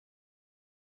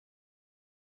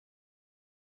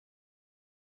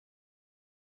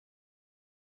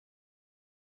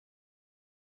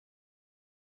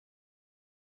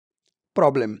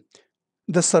Problem.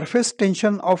 The surface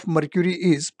tension of mercury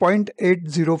is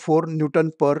 0.804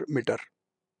 Newton per meter.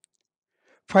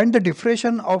 Find the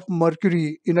diffraction of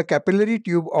mercury in a capillary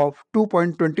tube of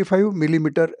 2.25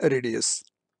 millimeter radius.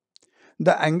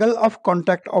 The angle of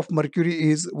contact of mercury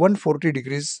is 140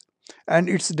 degrees and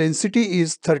its density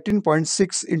is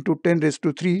 13.6 into 10 raised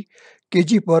to 3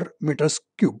 kg per meters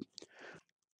cube.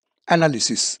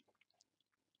 Analysis.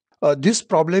 This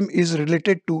problem is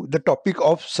related to the topic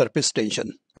of surface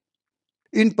tension.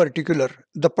 In particular,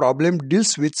 the problem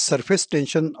deals with surface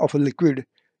tension of a liquid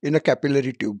in a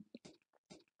capillary tube.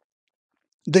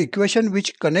 The equation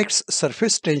which connects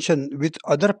surface tension with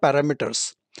other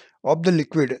parameters of the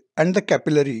liquid and the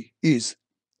capillary is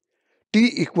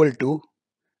T equal to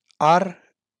R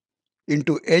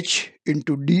into H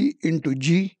into D into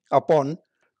G upon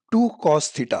 2 cos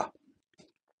theta.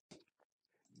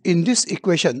 In this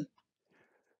equation,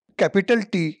 capital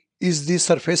T is the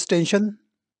surface tension,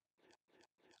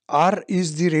 R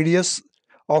is the radius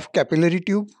of capillary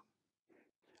tube,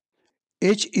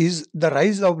 H is the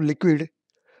rise of liquid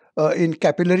in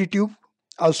capillary tube,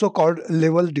 also called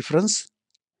level difference,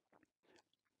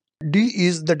 D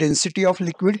is the density of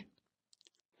liquid,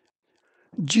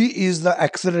 G is the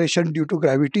acceleration due to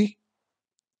gravity,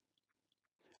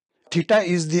 theta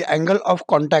is the angle of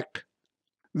contact,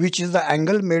 which is the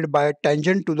angle made by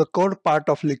tangent to the curved part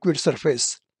of liquid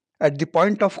surface at the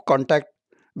point of contact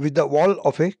with the wall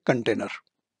of a container.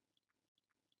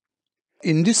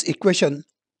 In this equation,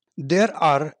 there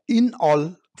are in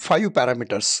all 5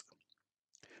 parameters.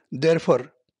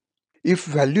 Therefore, if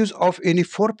values of any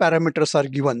 4 parameters are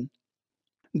given,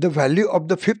 the value of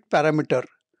the 5th parameter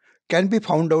can be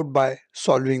found out by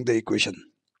solving the equation.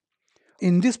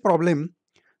 In this problem,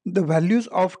 the values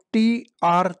of T,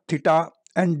 R, theta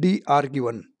and D are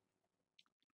given.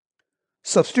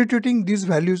 Substituting these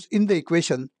values in the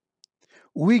equation,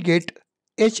 we get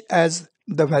H as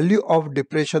the value of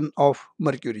depression of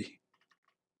mercury.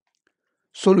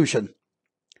 Solution.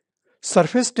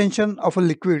 Surface tension of a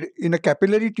liquid in a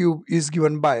capillary tube is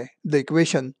given by the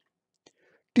equation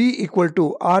T equal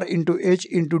to R into H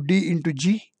into D into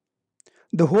G,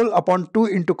 the whole upon 2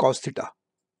 into cos theta.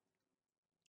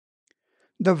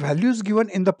 The values given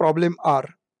in the problem are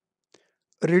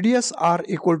radius R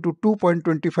equal to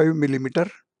 2.25 millimeter,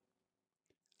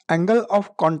 angle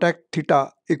of contact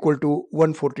theta equal to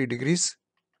 140 degrees,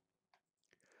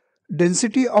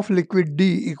 density of liquid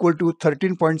D equal to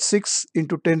 13.6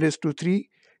 into 10 raised to 3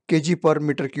 kg per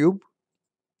meter cube,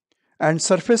 and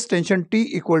surface tension T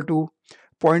equal to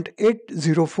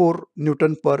 0.804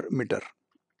 Newton per meter.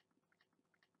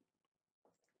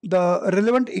 The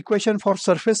relevant equation for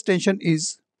surface tension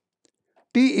is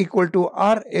T equal to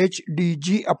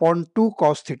RHdG upon 2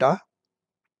 cos theta.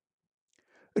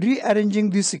 Rearranging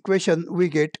this equation, we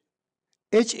get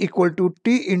H equal to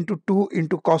T into 2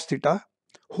 into cos theta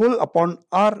whole upon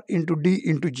R into D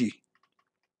into G.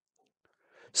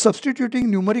 Substituting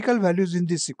numerical values in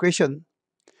this equation,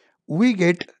 we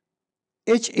get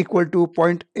H equal to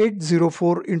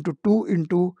 0.804 into 2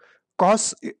 into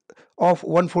cos of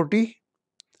 140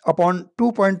 upon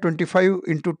 2.25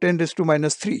 into 10 raised to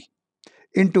minus 3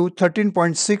 into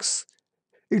 13.6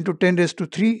 into 10 raised to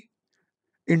 3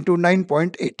 into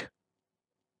 9.8.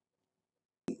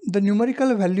 The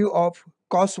numerical value of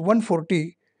cos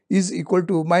 140 is equal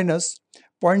to minus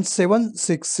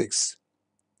 0.766.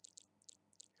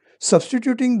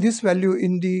 Substituting this value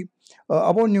in the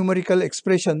above numerical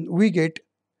expression, we get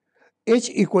H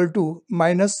equal to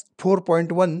minus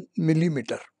 4.1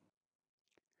 millimeter.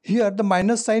 Here the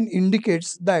minus sign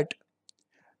indicates that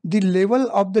the level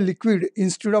of the liquid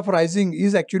instead of rising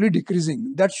is actually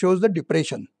decreasing. That shows the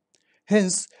depression.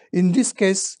 Hence, in this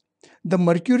case, the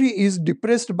mercury is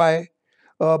depressed by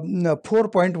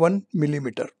 4.1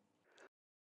 millimeter.